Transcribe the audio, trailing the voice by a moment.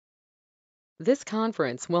This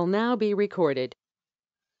conference will now be recorded.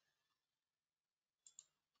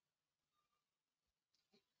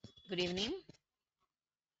 Good evening.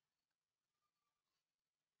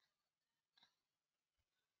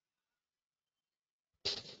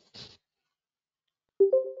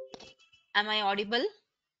 Am I audible?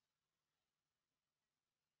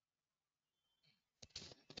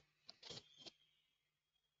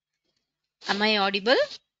 Am I audible?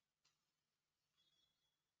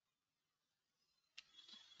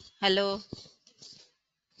 Hello.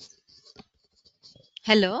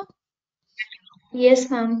 Hello. Yes,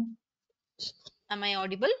 ma'am. Am I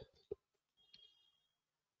audible?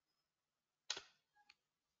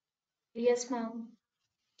 Yes, ma'am.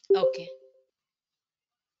 Okay.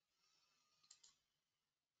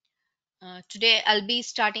 Today I'll be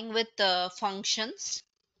starting with functions.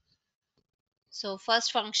 So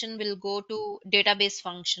first function will go to database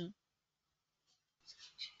function.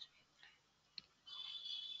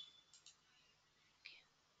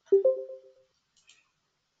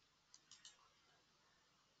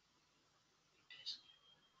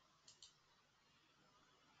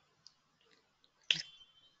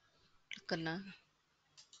 Click करना.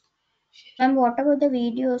 Ma'am, what about the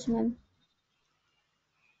videos, ma'am?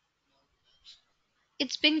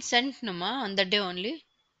 It's been sent Nama on the day only.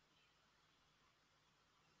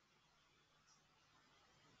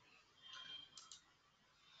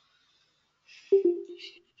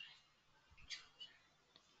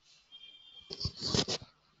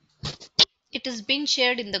 It has been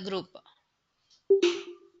shared in the group.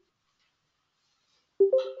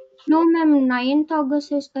 No, ma'am. 9th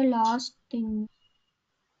August is the last thing.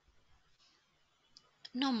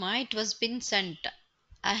 No, ma, it was been sent.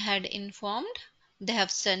 I had informed. They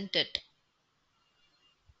have sent it.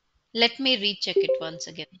 Let me recheck it once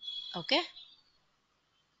again. Okay.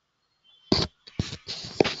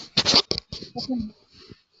 Okay.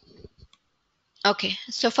 Okay.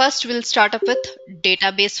 So first we'll start up with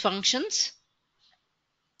database functions.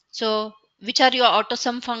 So, which are your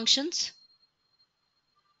AutoSum functions?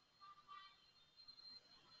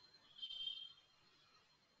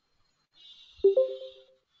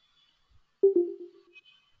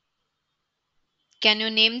 Can you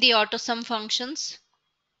name the AutoSum functions?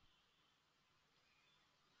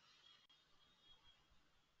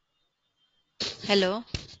 Hello?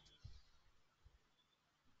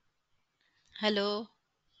 Hello?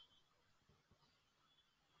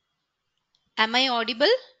 Am I audible?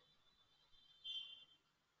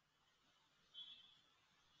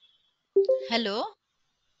 Hello?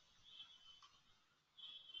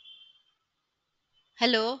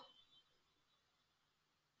 Hello?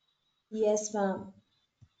 Yes, ma'am.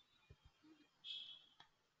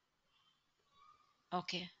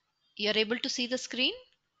 Okay. You're able to see the screen?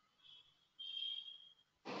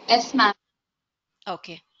 Yes, ma'am.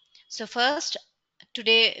 Okay. So, first,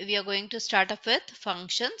 today we are going to start up with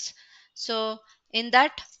functions. So, in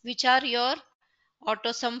that, which are your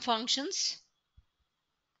AutoSum functions?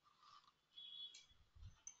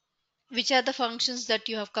 Which are the functions that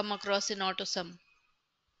you have come across in AutoSum?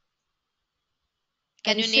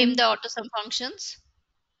 Can you name the Addition. AutoSum functions?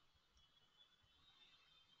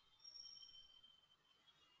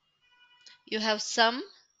 You have sum,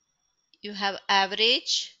 you have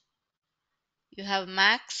average, you have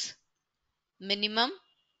max, minimum,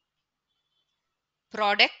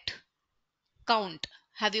 product, count.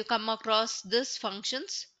 Have you come across these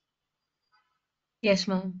functions? Yes,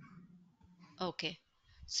 ma'am. Okay.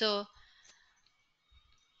 So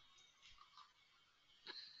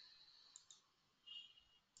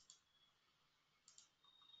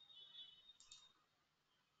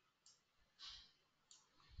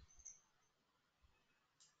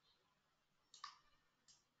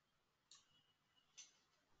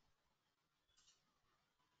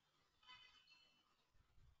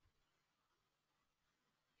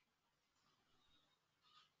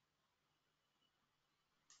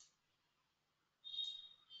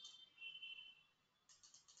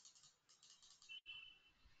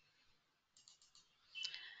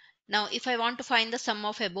now if I want to find the sum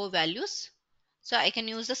of above values, so I can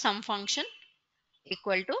use the sum function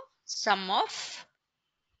equal to sum of.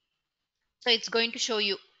 So it's going to show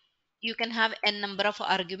you. You can have n number of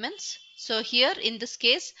arguments. So here in this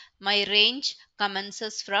case, my range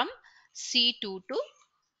commences from C2 to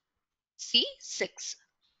C6.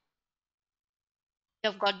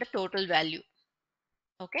 You have got the total value.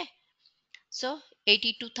 Okay. So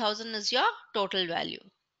 82,000 is your total value.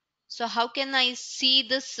 So how can I see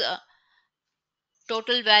this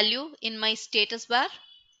total value in my status bar?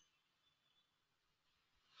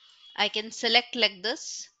 I can select like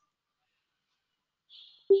this.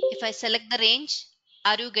 If I select the range,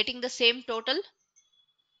 are you getting the same total?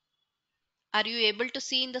 Are you able to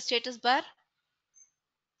see in the status bar?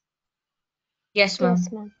 Yes, ma'am.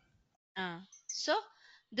 Yes, ma'am. So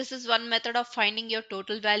this is one method of finding your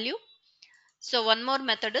total value. So one more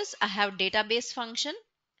method is I have database function.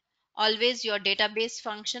 Always your database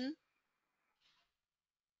function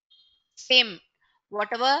same,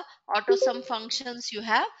 whatever auto sum functions you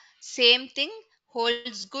have, same thing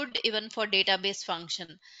holds good even for database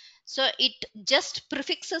function. So it just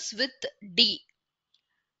prefixes with d.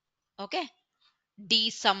 Okay,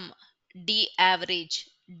 d sum, d average,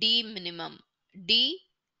 d minimum, d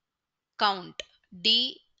count,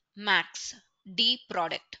 d max, d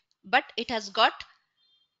product, but it has got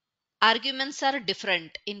arguments are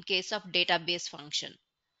different in case of database function.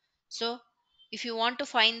 So if you want to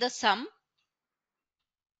find the sum,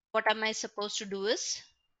 what am I supposed to do is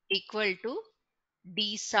equal to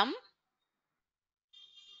d sum.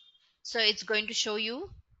 So it's going to show you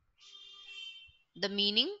the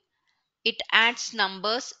meaning. It adds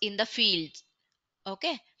numbers in the fields.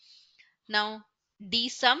 Okay, now d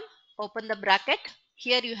sum, open the bracket.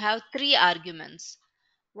 Here you have three arguments.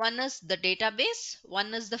 One is the database,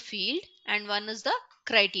 one is the field, and one is the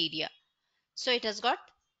criteria. So it has got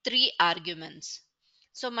three arguments.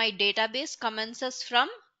 So my database commences from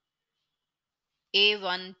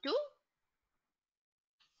A1 to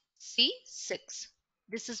C6.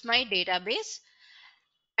 This is my database.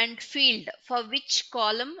 And field, for which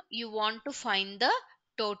column you want to find the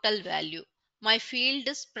total value. My field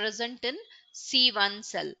is present in C1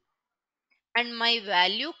 cell and my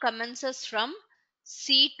value commences from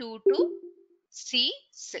C2 to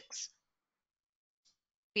C6.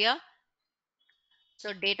 Clear?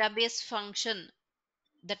 So database function,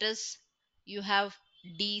 that is, you have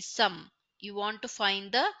d sum. You want to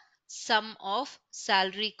find the sum of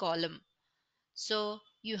salary column. So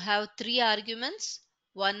you have three arguments.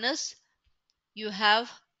 One is you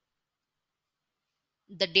have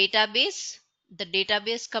the database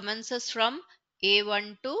commences from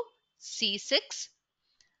A1 to C6.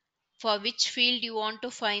 For which field you want to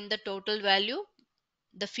find the total value,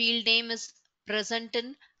 the field name is present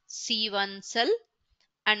in C1 cell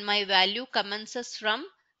and my value commences from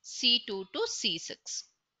C2 to C6.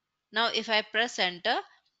 Now if I press enter,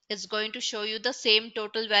 it's going to show you the same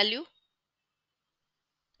total value.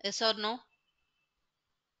 Yes or no?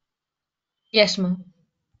 Yes, ma'am.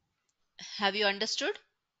 Have you understood?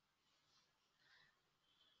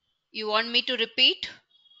 You want me to repeat?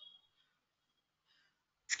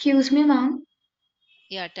 Excuse me, ma'am.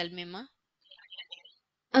 Yeah, tell me, ma.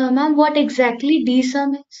 Ma'am, what exactly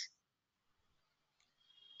DSUM is?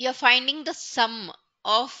 You're finding the sum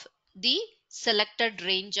of the selected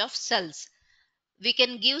range of cells. We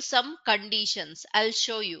can give some conditions. I'll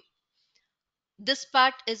show you. This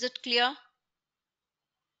part, is it clear?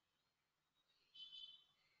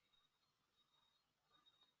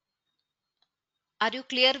 Are you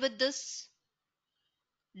clear with this?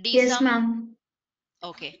 D Yes, sum? ma'am.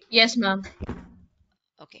 Okay. Yes, ma'am.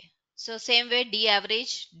 Okay. So same way D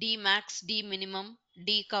average, D max, D minimum,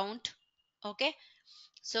 D count. Okay.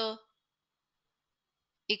 So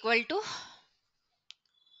equal to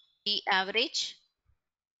D average.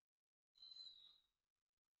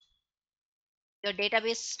 Your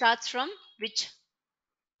database starts from which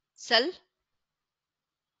cell?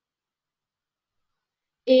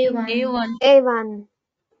 A1, A1 to A1.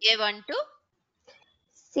 A1 to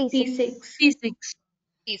C6, C6.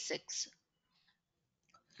 C6.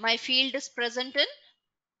 My field is present in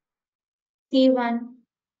C1,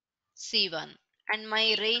 C1 and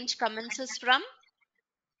my range commences from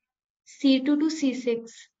C2 to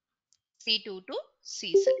C6. C2 to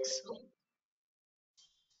C6.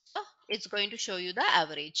 So it's going to show you the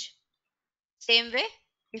average. Same way,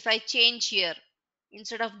 if I change here,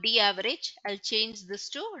 instead of D average, I'll change this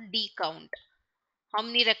to D count. How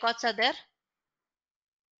many records are there?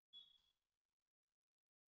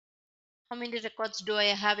 How many records do I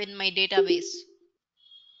have in my database?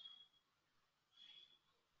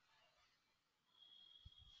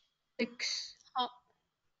 6. How,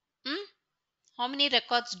 hmm? How many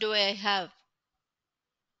records do I have?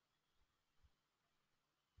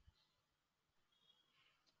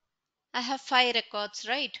 I have 5 records,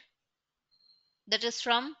 right? That is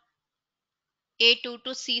from A2 to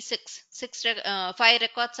C6. 5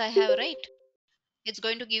 records I have, right? It's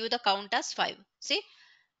going to give you the count as 5. See,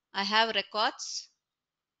 I have records.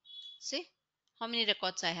 See, how many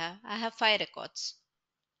records I have? I have 5 records.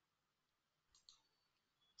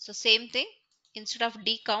 So same thing, instead of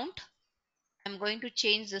D count, I'm going to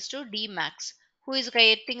change this to D max. Who is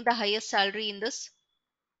getting the highest salary in this?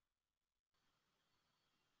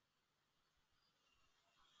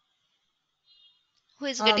 Who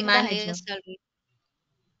is getting the Manager. highest salary?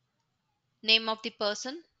 Name of the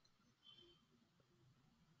person?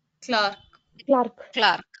 Clerk. Clark.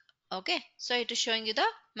 Clerk. Okay, so it is showing you the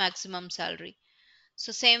maximum salary.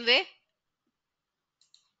 So same way,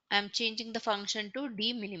 I am changing the function to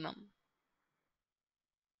d minimum.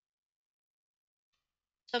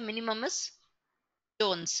 So minimum is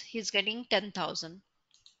Jones. He's getting 10,000.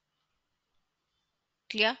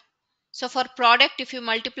 Clear? So for product, if you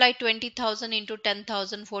multiply 20,000 into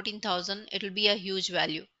 10,000, 14,000, it will be a huge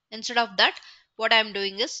value. Instead of that, what I am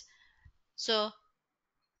doing is, so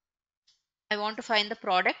I want to find the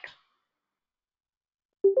product.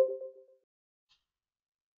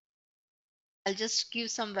 I'll just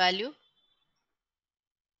give some value.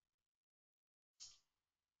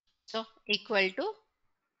 So equal to,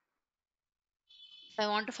 if I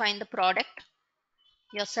want to find the product,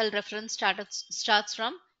 your cell reference starts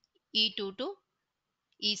from E2 to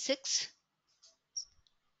E6.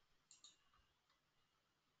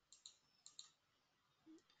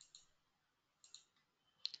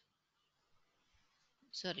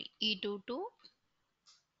 Sorry, E2 to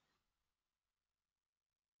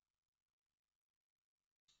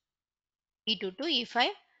E2 to E5.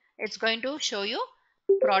 It's going to show you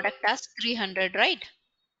product as 300, right?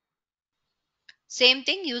 Same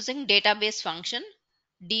thing using database function,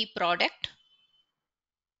 d product.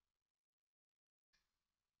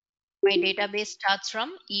 My database starts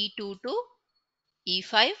from E2 to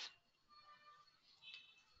E5.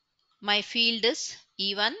 My field is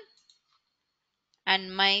E1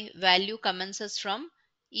 and my value commences from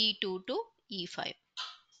E2 to E5.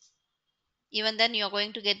 Even then, you're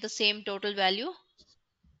going to get the same total value.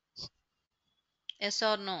 Yes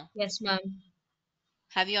or no? Yes, ma'am.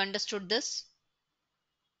 Have you understood this?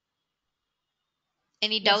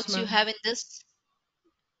 Any Yes, doubts you ma'am. have in this?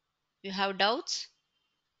 You have doubts?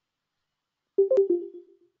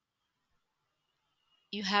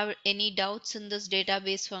 You have any doubts in this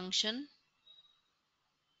database function?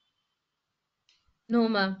 No,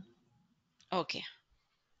 ma'am. Okay.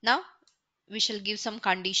 Now we shall give some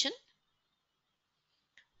condition.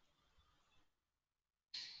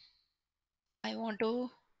 I want to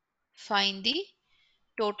find the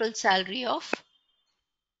total salary of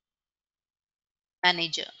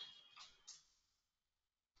manager.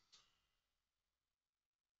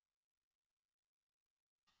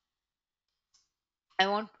 I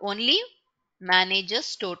want only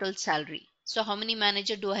manager's total salary. So how many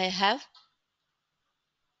manager do I have?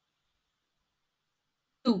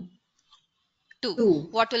 2. Two. 2.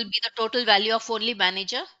 What will be the total value of only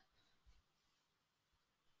manager?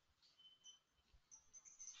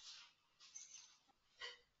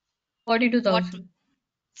 What? 42,000.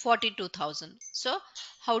 42,000. So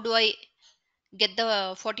how do I get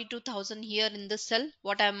the 42,000 here in this cell?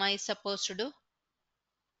 What am I supposed to do?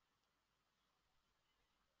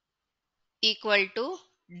 Equal to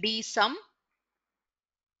d sum.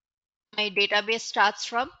 My database starts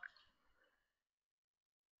from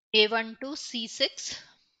A1 to C6.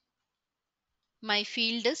 My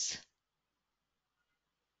field is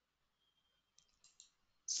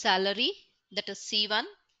salary, that is C1,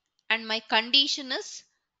 and my condition is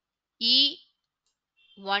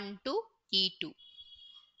E1 to E2.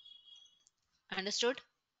 Understood?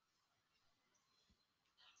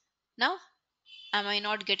 Now, am I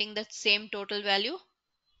not getting that same total value?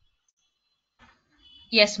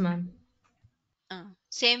 Yes, ma'am.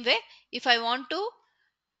 Same way, if I want to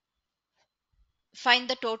find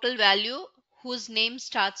the total value whose name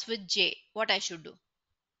starts with J, what I should do?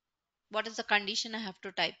 What is the condition I have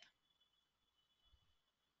to type?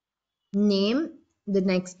 Name. The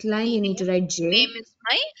next line you need to write Name J. is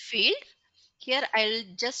my field. Here I'll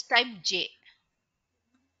just type J.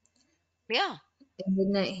 Yeah.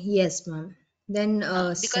 And then yes, ma'am. Then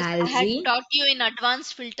Because I had salary. taught you in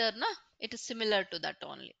advanced filter, na? It is similar to that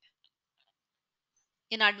only.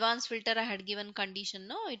 In advanced filter, I had given condition,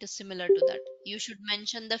 no? It is similar to that. You should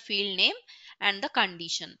mention the field name and the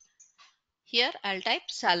condition. Here I'll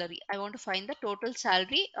type salary. I want to find the total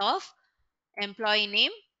salary of employee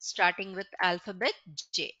name starting with alphabet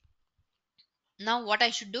J. Now what I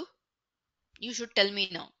should do? You should tell me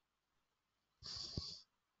now.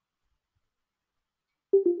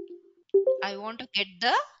 I want to get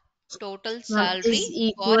the total Ma'am, salary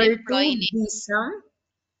is for equal employee to name the sum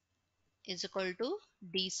is equal to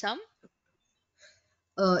D sum.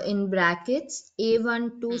 in brackets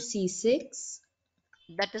A1 to Hmm. C6.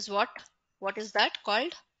 That is what? What is that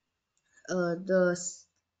called? Uh, the s-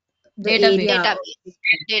 the Database. area of Database. the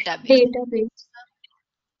Database. database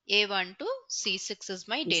A1 to C6 is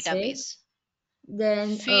my C6. database.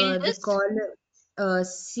 Then Field the is column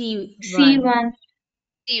C1. C1.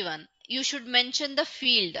 C1. You should mention the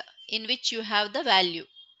field in which you have the value.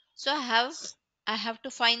 So I have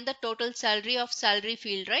to find the total salary of salary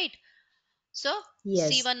field, right? So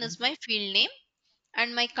Yes. C1 is my field name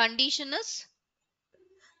and my condition is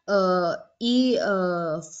E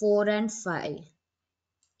 4 and 5.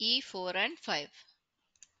 E4 and 5.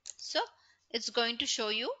 So it's going to show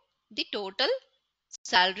you the total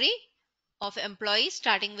salary of employees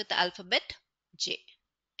starting with the alphabet J.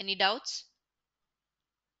 Any doubts?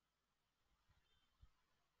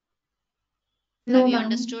 No, Have you ma'am.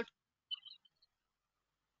 understood?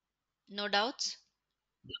 No doubts?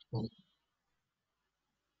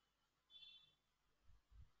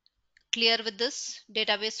 Clear with this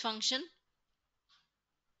database function?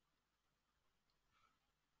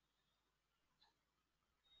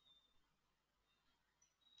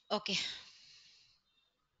 Okay.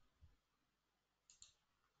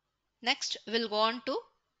 Next, we'll go on to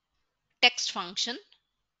text function.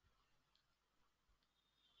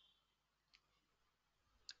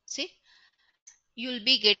 See, you'll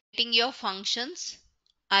be getting your functions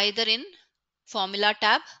either in formula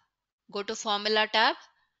tab. Go to formula tab.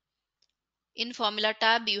 In formula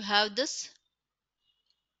tab, you have this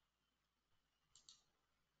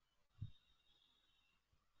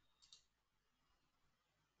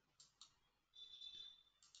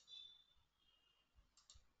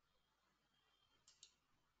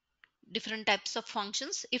different types of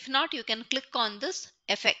functions. If not, you can click on this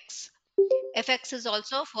fx. Fx is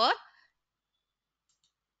also for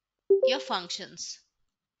your functions.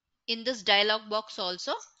 In this dialog box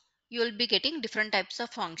also, you will be getting different types of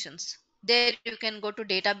functions. There you can go to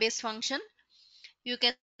database function. You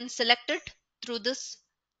can select it through this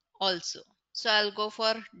also. So I'll go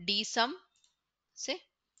for dsum. Say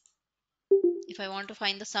if I want to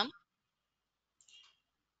find the sum,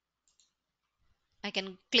 I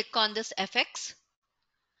can click on this fx.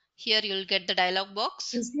 Here you'll get the dialog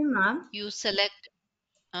box. Excuse me, ma'am. You select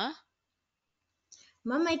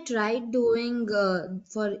Ma'am, I tried doing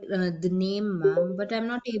for the name, ma'am, but I'm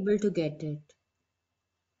not able to get it.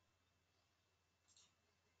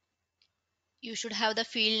 you should have the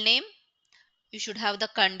field name. You should have the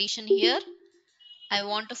condition here. I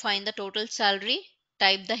want to find the total salary.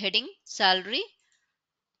 Type the heading salary.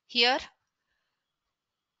 Here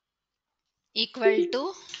equal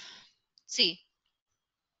to, see,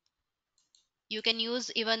 you can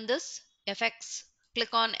use even this fx.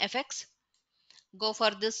 Click on fx. Go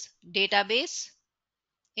for this database.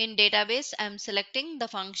 In database, I am selecting the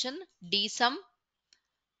function dsum.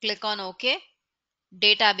 Click on OK.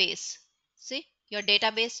 Database. See, your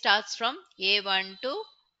database starts from A1 to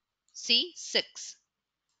C6.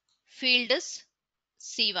 Field is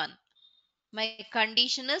C1. My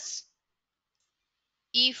condition is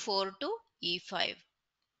E4 to E5.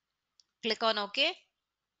 Click on OK.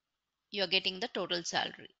 You're getting the total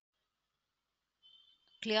salary.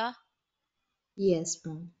 Clear? Yes,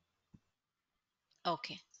 ma'am.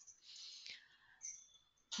 Okay.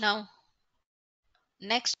 Now,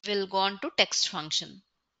 next we'll go on to text function.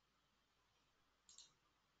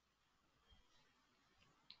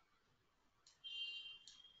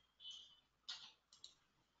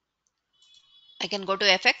 I can go to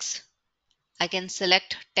fx. I can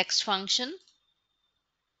select text function.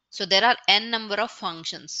 So there are n number of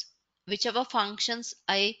functions. Whichever functions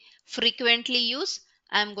I frequently use,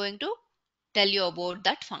 I'm going to tell you about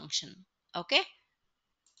that function. Okay.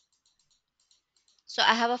 So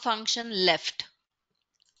I have a function left.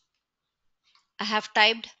 I have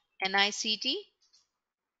typed NICT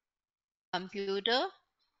computer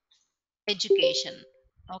education.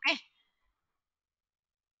 Okay.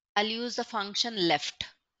 I'll use the function left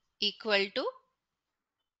equal to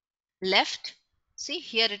left. See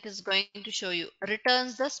here it is going to show you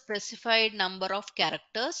returns the specified number of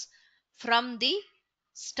characters from the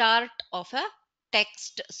start of a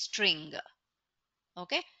text string.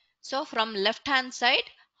 Okay. So from left hand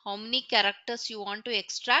side, how many characters you want to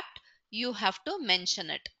extract, you have to mention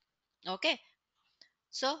it. Okay.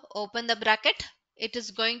 So open the bracket. It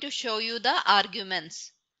is going to show you the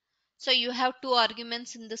arguments. So you have two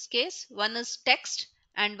arguments in this case. One is text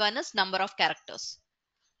and one is number of characters.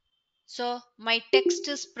 So my text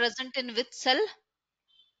is present in which cell?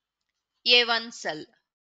 A1 cell.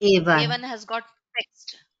 A1. A1 has got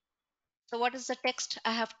text. So what is the text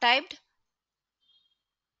I have typed?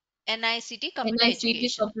 NICT computer NICT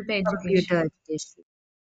education. computer education. Computer education.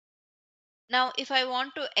 Now if I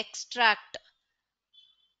want to extract,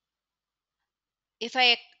 if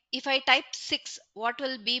I if I type 6, what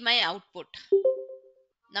will be my output?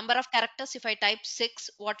 Number of characters, if I type 6,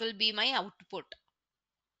 what will be my output?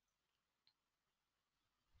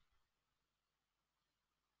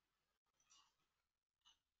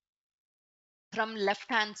 from left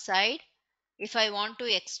hand side, if I want to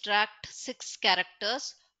extract 6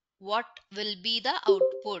 characters, what will be the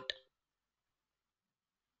output?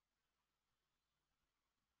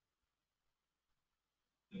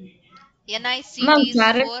 Ma'am, NICT is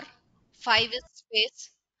carrot. 4, 5 is space,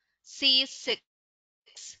 C is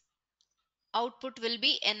 6. Output will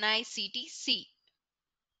be NICT C.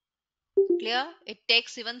 Clear? It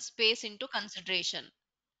takes even space into consideration.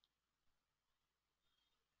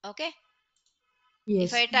 Okay.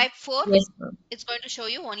 If Yes. I type 4, Yes, ma'am. it's going to show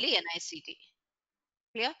you only NICT.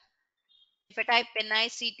 Clear? If I type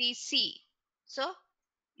NICT C, so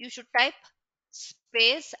you should type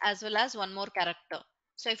space as well as one more character.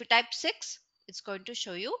 So if you type 6, it's going to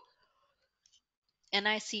show you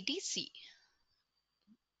NICT C.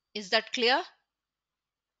 Is that clear?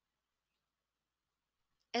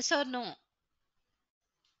 Yes or no?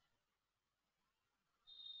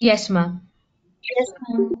 Yes, ma'am. Yes,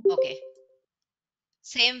 ma'am. Okay.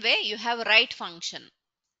 Same way, you have write function.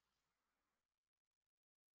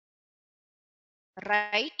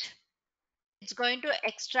 Write. It's going to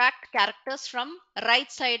extract characters from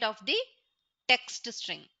right side of the text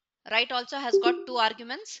string. Write also has got two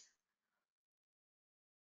arguments.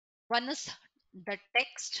 One is the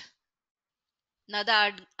text.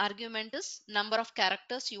 Another argument is number of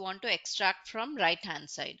characters you want to extract from right hand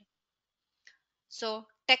side. So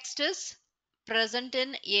text is present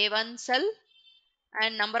in A1 cell,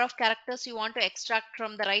 and number of characters you want to extract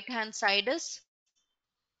from the right hand side is,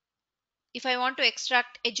 if I want to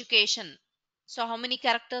extract education, so how many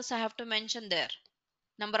characters I have to mention there?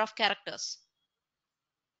 Number of characters.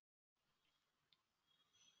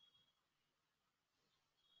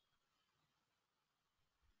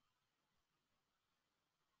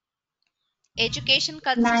 Education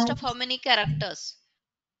consists of Nine. how many characters?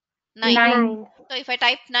 9. 9. Nine. So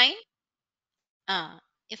uh,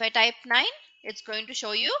 if I type 9, it's going to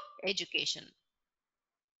show you education.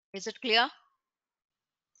 Is it clear?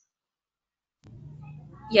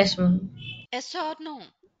 Yes, ma'am. Yes or no?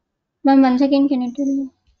 Ma'am, once again, can you tell me?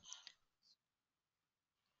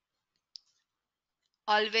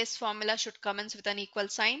 Always formula should commence with an equal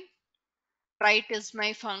sign. Write is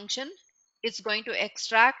my function. It's going to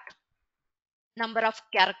extract number of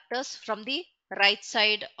characters from the right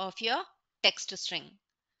side of your text string.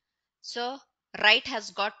 So write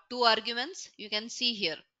has got two arguments. You can see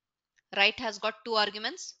here. Write has got two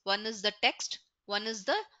arguments. One is the text, one is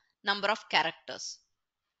the number of characters.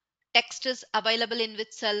 Text is available in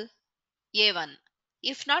which cell? A1.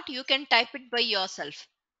 If not, you can type it by yourself.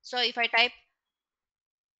 So if I type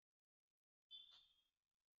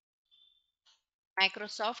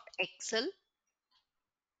Microsoft Excel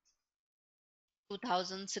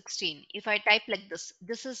 2016, if I type like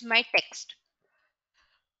this is my text.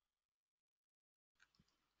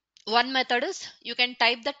 One method is you can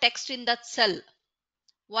type the text in that cell.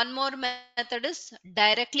 One more method is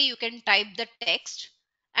directly you can type the text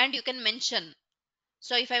and you can mention.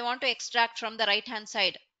 So if I want to extract from the right hand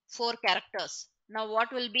side 4 characters, now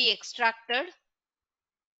what will be extracted?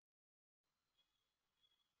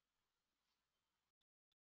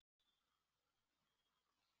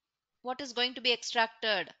 What is going to be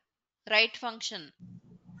extracted? Write function.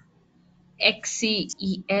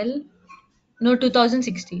 XCEL. No,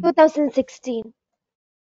 2016. 2016.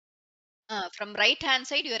 From right hand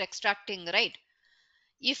side you are extracting, right?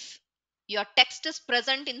 If your text is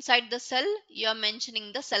present inside the cell, you are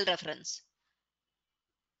mentioning the cell reference.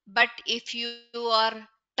 But if you are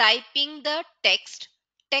typing the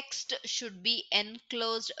text should be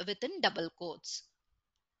enclosed within double quotes.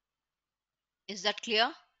 Is that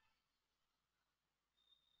clear?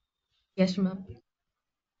 Yes, ma'am.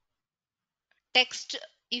 Text,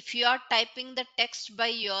 if you are typing the text by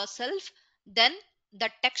yourself, then the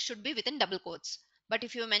text should be within double quotes. But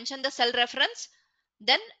if you mention the cell reference,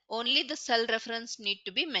 then only the cell reference need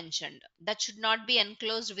to be mentioned. That should not be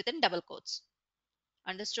enclosed within double quotes.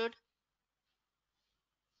 Understood?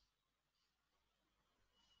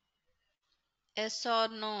 Yes or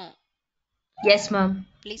no? Yes, ma'am.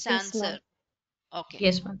 Please Yes, answer. ma'am. Okay.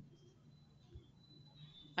 Yes, ma'am.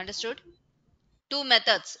 Understood? Two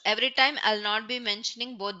methods. Every time I'll not be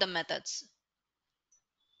mentioning both the methods.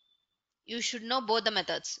 You should know both the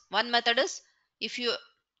methods. One method is if you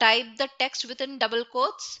type the text within double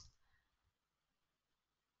quotes.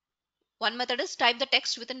 One method is type the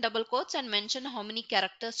text within double quotes and mention how many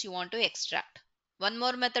characters you want to extract. One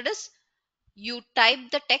more method is you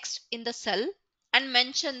type the text in the cell and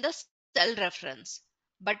mention the cell reference.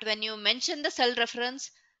 But when you mention the cell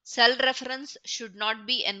reference should not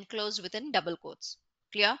be enclosed within double quotes.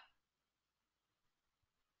 Clear?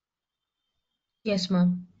 Yes,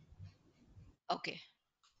 ma'am. Okay.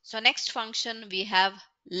 So next function we have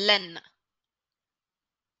len.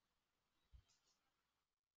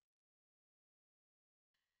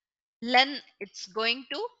 Len, it's going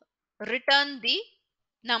to return the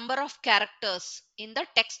number of characters in the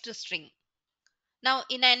text string. Now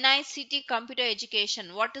in NICT computer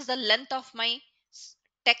education, what is the length of my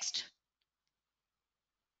text?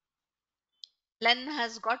 Len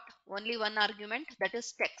has got only one argument, that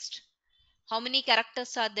is text. How many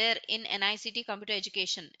characters are there in NICT computer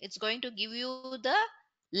education? It's going to give you the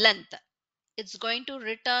length. It's going to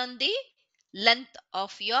return the length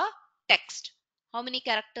of your text. How many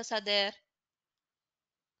characters are there?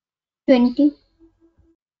 20.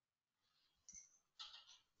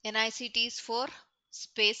 NICT is 4,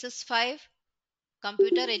 space is 5,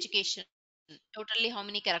 computer education. Totally how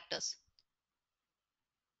many characters?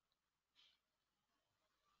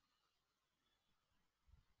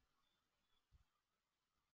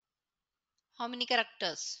 How many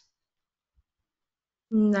characters?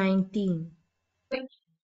 19.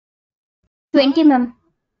 20, ma'am.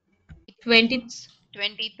 It 23. includes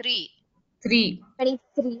 23.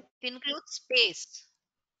 23. It includes space.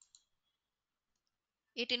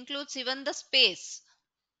 It includes even the space.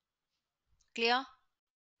 Clear?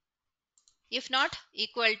 If not,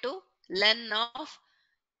 equal to len of,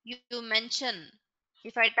 you mention,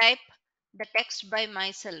 if I type the text by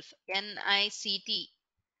myself, NICT,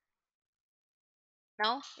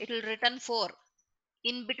 now it will return 4.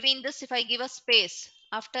 In between this, if I give a space,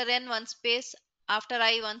 after N one space, after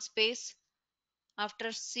I one space,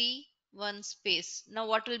 after C one space. Now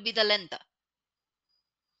what will be the length?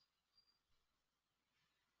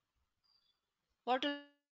 What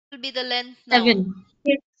will be the length now? 7.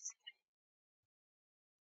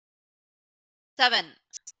 7.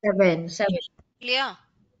 7. 7. Clear?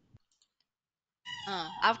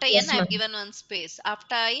 After N Yes, I have ma'am. given one space.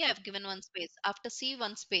 After I have given one space. After C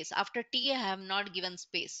one space. After T I have not given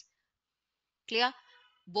space. Clear?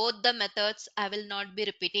 Both the methods I will not be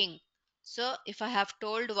repeating. So if I have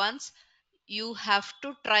told once, you have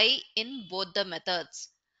to try in both the methods.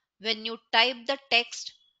 When you type the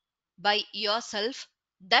text by yourself,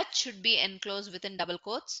 that should be enclosed within double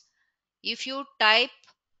quotes. If you type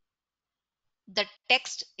the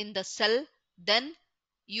text in the cell, then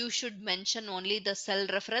you should mention only the cell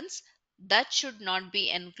reference. That should not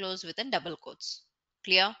be enclosed within double quotes.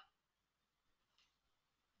 Clear?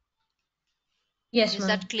 Yes, Is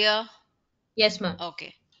that ma'am. clear? Yes, ma'am.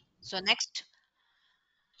 Okay. So next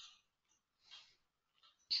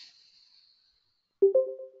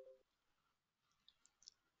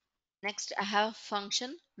I have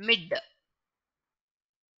function mid.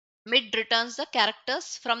 Mid returns the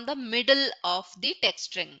characters from the middle of the text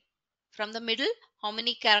string. From the middle, how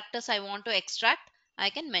many characters I want to extract, I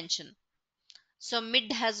can mention. So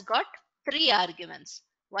mid has got 3 arguments.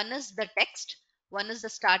 One is the text, one is the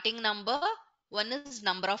starting number, one is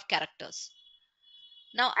number of characters.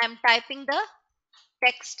 Now I'm typing the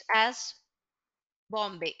text as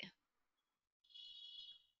Bombay.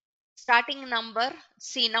 Starting number,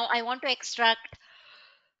 see, now I want to extract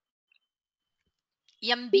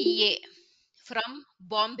MBA. From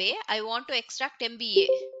Bombay, I want to extract MBA.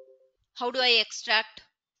 How do I extract?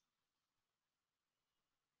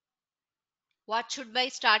 What should be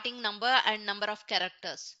starting number and number of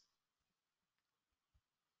characters?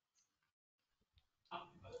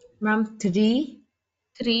 Ma'am, 3.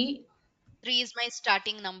 3. 3 is my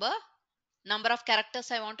starting number. Number of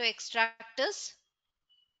characters I want to extract is,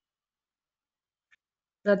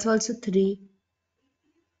 That's also 3.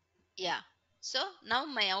 yeah. So now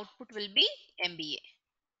my output will be MBA.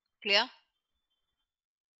 Clear?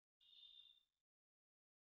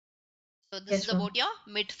 So this is Yes, ma'am. about your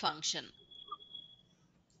mid function.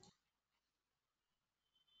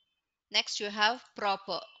 Next you have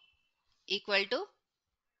proper, equal to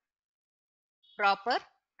proper.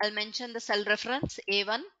 I'll mention the cell reference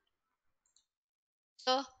A1.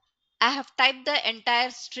 So I have typed the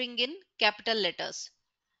entire string in capital letters.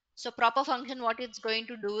 So proper function, what it's going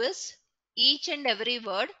to do is, each and every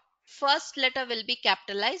word, first letter will be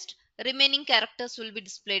capitalized, remaining characters will be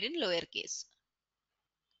displayed in lowercase.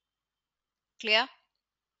 Clear?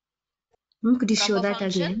 Ma'am, could you show Proper that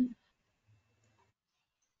function, again?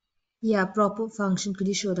 Yeah, proper function. Could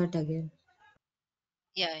you show that again?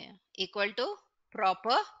 yeah, equal to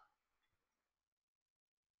proper.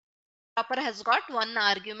 Proper has got one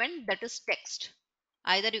argument, that is text.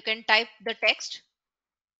 Either you can type the text.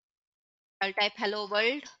 I'll type hello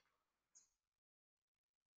world.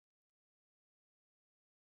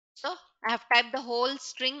 So I have typed the whole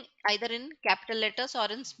string either in capital letters or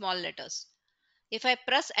in small letters. If I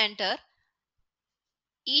press enter,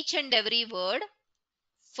 each and every word,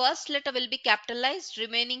 first letter will be capitalized,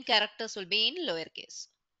 remaining characters will be in lowercase.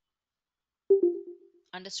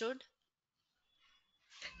 Understood?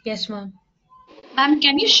 Yes, ma'am. Ma'am,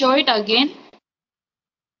 can you show it again?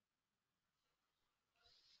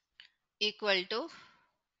 Equal to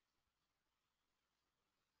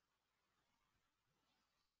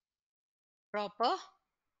proper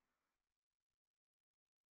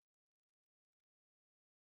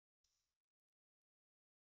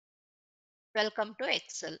welcome to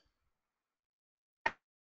Excel.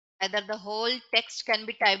 Either the whole text can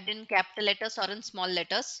be typed in capital letters or in small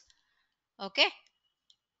letters. Okay.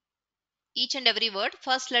 Each and every word,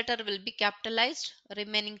 first letter will be capitalized,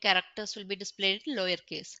 remaining characters will be displayed in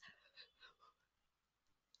lowercase.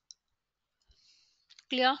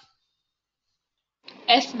 Clear?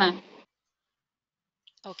 Yes, ma'am.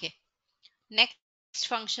 Okay. Next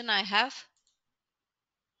function I have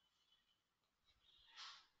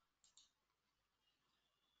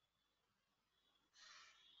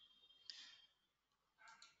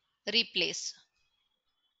replace.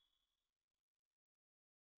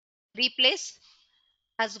 Replace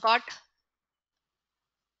has got,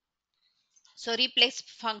 so replace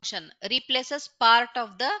function replaces part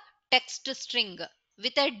of the text string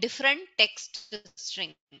with a different text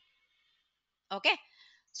string. Okay.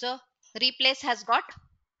 So replace has got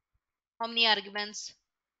how many arguments?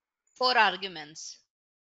 4 arguments.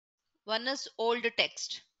 One is old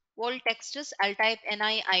text. Old text is I'll type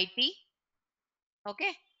NICT.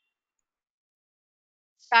 Okay.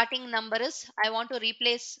 Starting number is I want to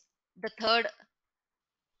replace the third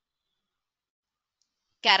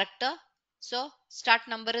character. So start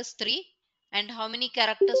number is 3. And how many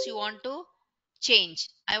characters you want to change?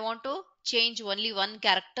 I want to change only one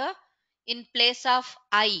character. In place of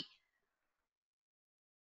I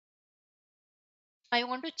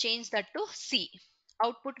want to change that to C.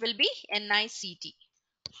 Output will be NICT.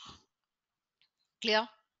 Clear?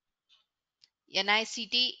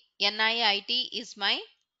 NICT is my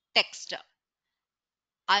text.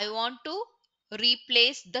 I want to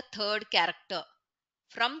replace the third character.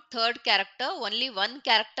 From third character, only one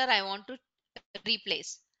character I want to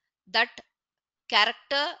replace. That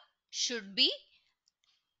character should be,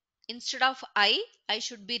 instead of I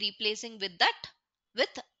should be replacing with that with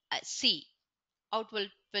C. Out will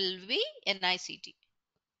be NICT.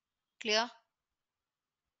 Clear?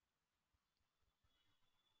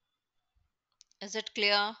 Is it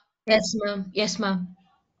clear? Yes, ma'am. Yes, ma'am.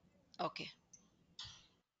 Okay.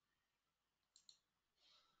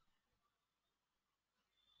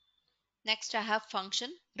 Next I have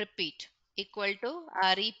function repeat equal to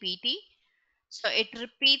rept. So it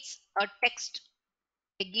repeats a text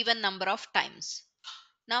a given number of times.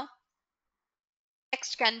 Now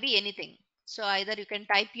text can be anything. So either you can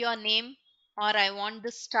type your name, or I want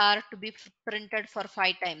this star to be printed for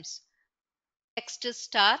 5 times. Text is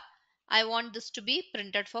star. I want this to be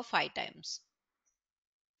printed for 5 times.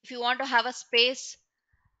 If you want to have a space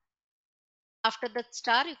after that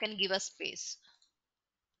star, you can give a space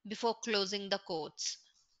before closing the quotes.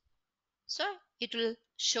 So it will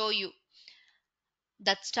show you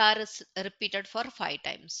that star is repeated for 5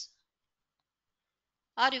 times.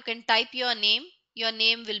 Or you can type your name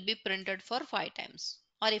will be printed for 5 times.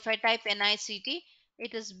 Or if I type NICT,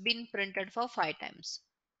 it has been printed for 5 times.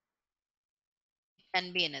 It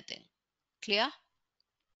can be anything. Clear?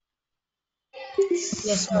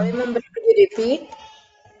 Yes, Sorry, ma'am. ma'am, but could you repeat?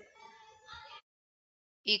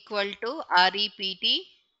 Equal to rept.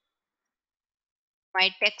 My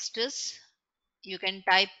text is, you can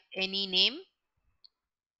type any name,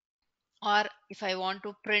 or if I want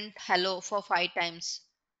to print hello for 5 times,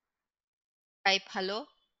 type hello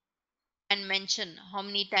and mention how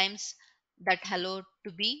many times that hello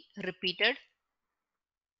to be repeated.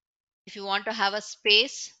 If you want to have a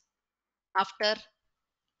space after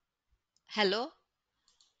hello,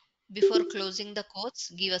 before closing the quotes,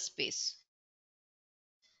 give a space.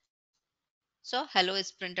 So hello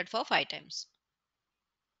is printed for 5 times.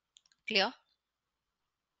 Clear?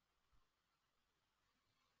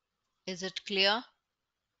 Is it clear?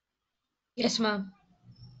 Yes, ma'am.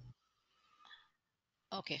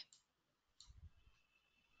 Okay.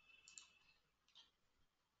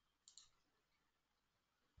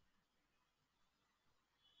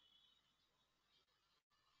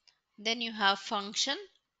 Then you have function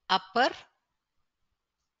upper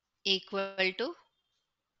equal to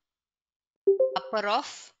upper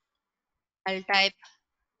of, I'll type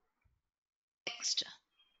text.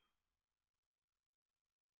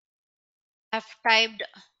 I've typed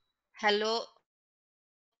hello,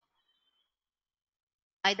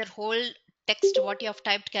 either whole text what you have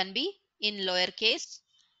typed can be in lowercase,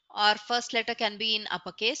 or first letter can be in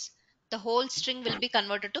uppercase, the whole string will be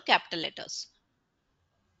converted to capital letters.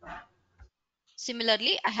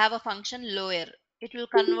 Similarly, I have a function lower. It will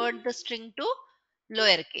convert the string to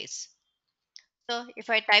lowercase. So if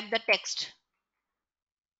I type the text,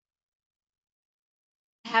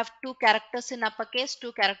 I have two characters in uppercase,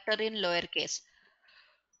 two characters in lowercase.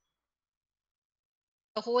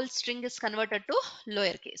 The whole string is converted to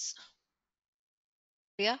lowercase.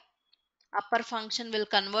 Clear? Upper function will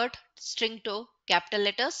convert string to capital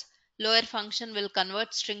letters. Lower function will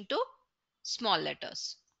convert string to small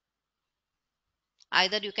letters.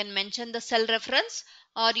 Either you can mention the cell reference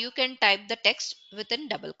or you can type the text within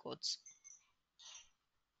double quotes.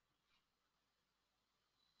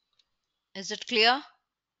 Is it clear?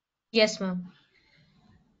 Yes, ma'am.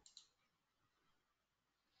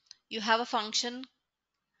 You have a function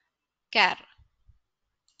char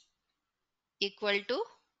equal to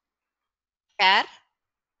char.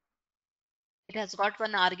 It has got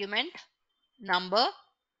one argument, number.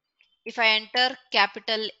 If I enter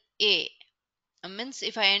capital A, means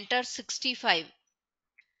if I enter 65, it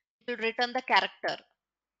will return the character.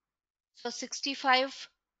 So 65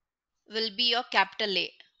 will be your capital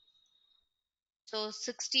A. So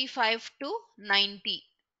 65 to 90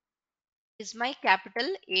 is my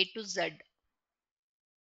capital A to Z.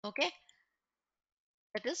 Okay.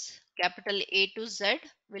 That is capital A to Z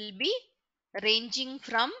will be ranging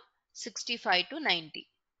from 65 to 90.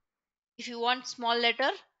 If you want small letter,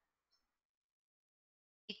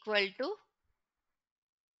 equal to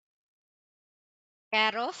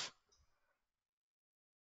char of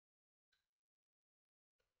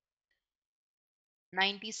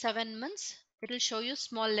 97 means it will show you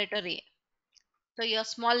small letter A. So your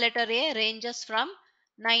small letter A ranges from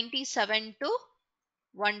 97 to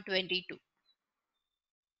 122.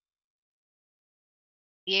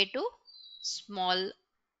 A to small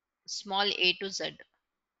a to Z.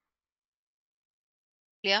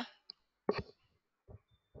 Clear?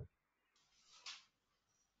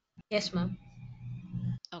 Yes, ma'am.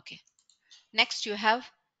 Okay. Next you have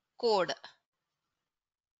code.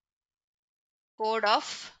 Code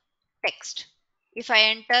of text. If I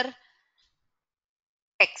enter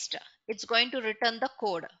text, it's going to return the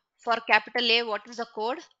code. For capital A, what is the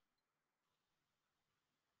code?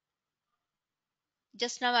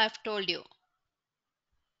 Just now I have told you.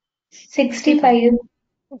 65.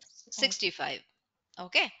 65.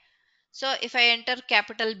 Okay. So if I enter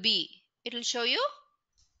capital B, it will show you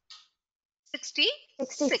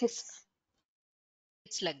 66.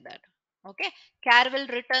 It's like that. Okay. Char will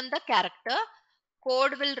return the character.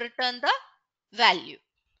 Code will return the value.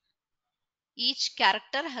 Each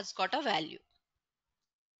character has got a value.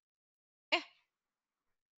 Okay.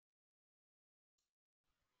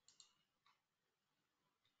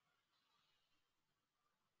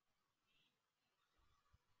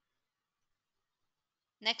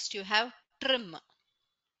 Next you have trim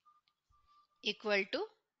equal to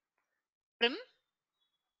trim.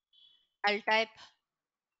 I'll type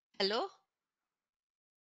hello.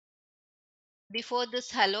 Before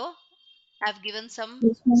this hello, I've given some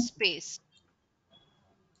Yes, ma'am. space.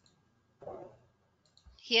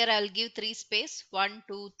 Here I'll give 3 space 1,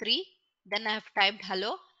 2, 3. Then I have typed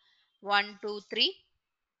hello 1, 2, 3.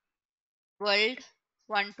 World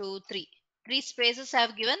 1, 2, 3. 3 spaces I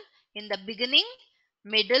have given in the beginning,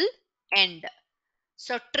 middle, end.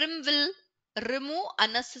 So trim will remove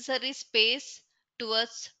unnecessary space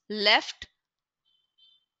towards left,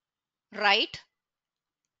 right,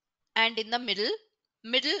 and in the middle.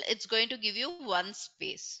 Middle it's going to give you one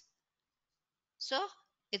space. So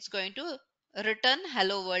it's going to return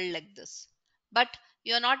hello world like this. But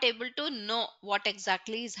you're not able to know what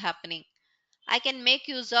exactly is happening. I can make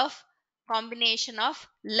use of combination of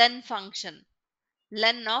len function,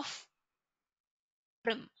 len of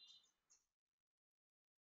trim.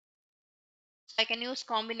 So I can use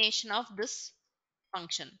combination of this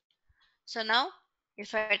function. So now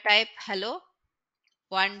if I type hello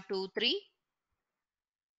 1, 2, 3,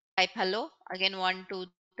 type hello again 1, 2,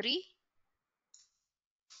 3.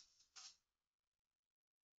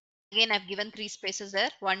 Again I've given 3 spaces there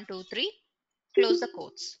 1, 2, 3. Close the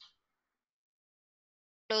quotes.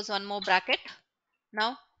 Close one more bracket.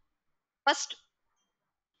 Now first,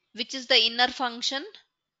 which is the inner function?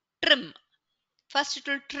 Trim. First it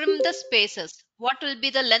will trim the spaces. What will be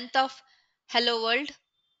the length of hello world?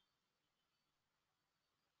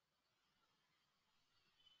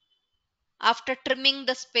 After trimming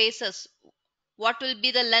the spaces, what will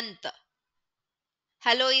be the length?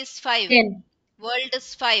 Hello is 5. 10. World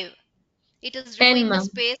is 5. It is 10, removing the ma'am.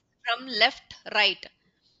 space from left, right.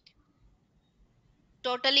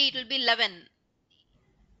 Totally it will be 11.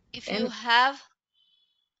 If you And have,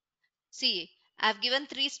 see, I've given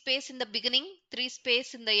 3 space in the beginning, 3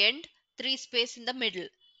 space in the end, 3 space in the middle.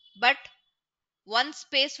 But one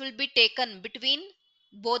space will be taken between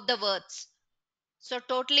both the words. So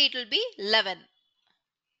totally it will be 11.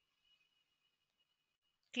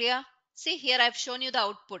 Clear? See here I've shown you the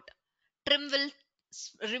output. Trim will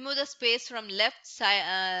remove the space from left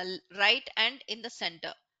side, right and in the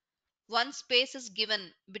center. One space is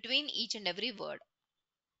given between each and every word.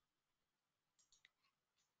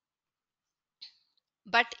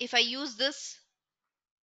 But if I use this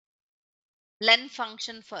len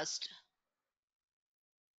function first,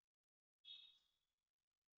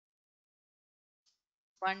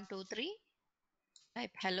 1 2 3,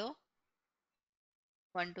 type hello,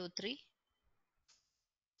 1 2 3.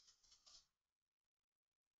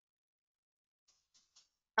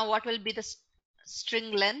 Now what will be the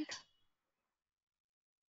string length?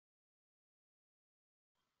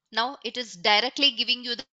 Now it is directly giving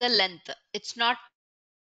you the length. It's not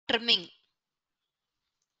trimming.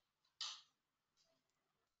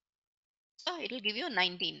 So it will give you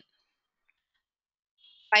 19.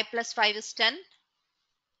 5 plus 5 is 10,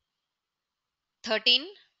 13,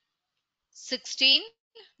 16,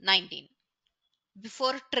 19.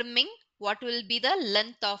 Before trimming, what will be the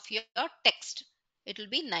length of your text? It will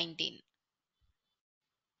be 19.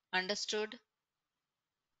 Understood?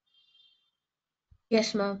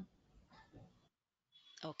 Yes, ma'am.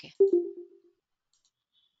 Okay.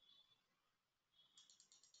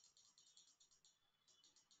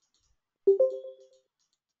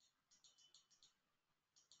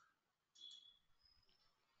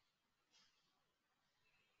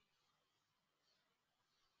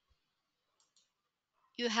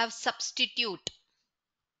 You have substitute.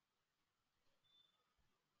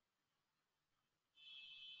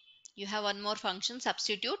 You have one more function,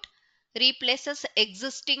 substitute. Replaces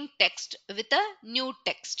existing text with a new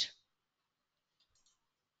text.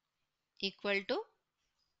 Equal to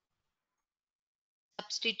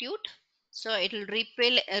substitute. So it will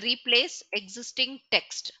replace existing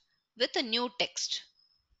text with a new text.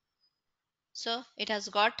 So it has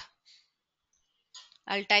got,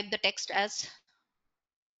 I'll type the text as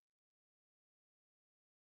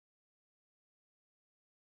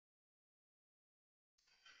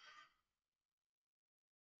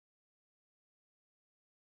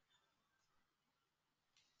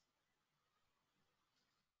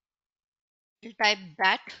I'll type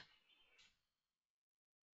that.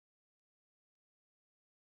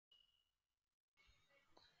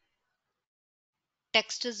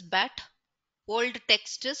 Text is bat. Old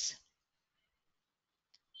text is,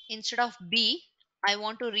 instead of B, I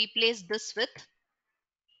want to replace this with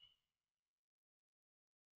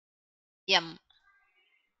M.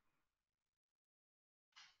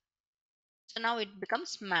 So now it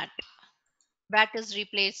becomes mat. Bat is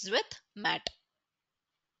replaced with mat.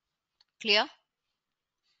 Clear?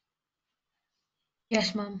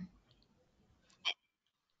 Yes, ma'am.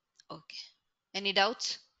 Okay. Any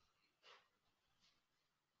doubts?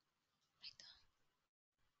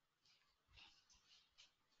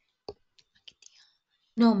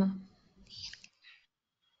 No, ma'am.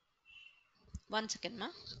 One second, ma.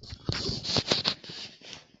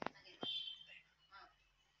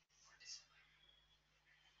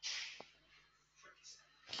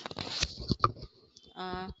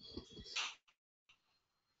 Uh,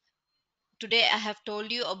 Today I have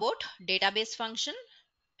told you about database function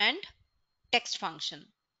and text function.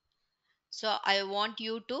 So I want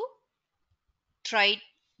you to try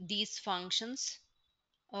these functions.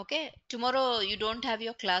 Okay. Tomorrow you don't have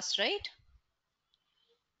your class, right?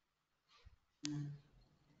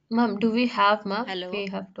 Ma'am, do we have, ma'am? Hello. We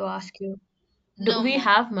have to ask you. Do No, we ma.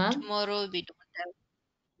 have, ma'am? Tomorrow we don't have.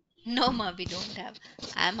 No, ma, we don't have.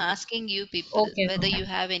 I'm asking you people Okay, whether you ma'am.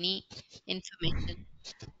 have any information.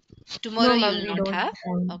 Tomorrow No, you ma'am, will we not don't have.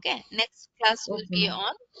 have. Okay. Next class will Okay, be ma'am.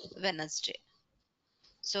 on Wednesday.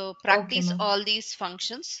 So Okay, practice ma'am. all these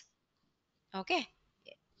functions. Okay.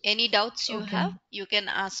 Any doubts you Okay, have, ma'am. you can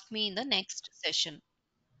ask me in the next session.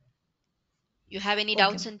 You have any Okay,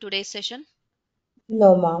 doubts ma'am. in today's session?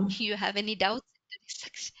 no, ma'am. You have any doubts in today's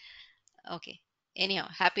section? Okay. Anyhow,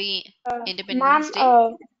 happy Independence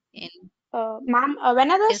Ma'am, Day. In ma'am,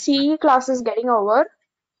 when are the yes, ma'am. CE classes getting over?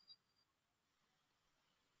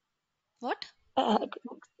 What? Uh,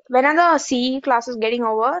 when are the CE classes getting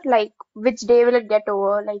over? Like, which day will it get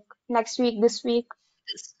over? Like, next week, this week?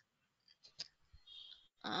 This.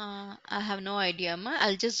 I have no idea, ma.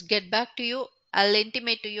 I'll just get back to you. I'll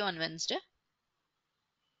intimate to you on Wednesday.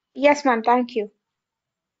 Yes, ma'am. Thank you.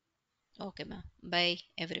 Okay, ma. Bye,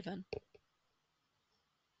 everyone.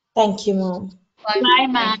 Thank you, ma'am. Bye, Bye,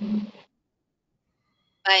 ma'am. Thank you. ma'am.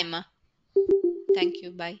 Bye, ma. Thank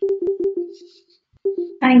you. Bye.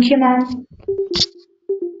 Thank you, ma'am.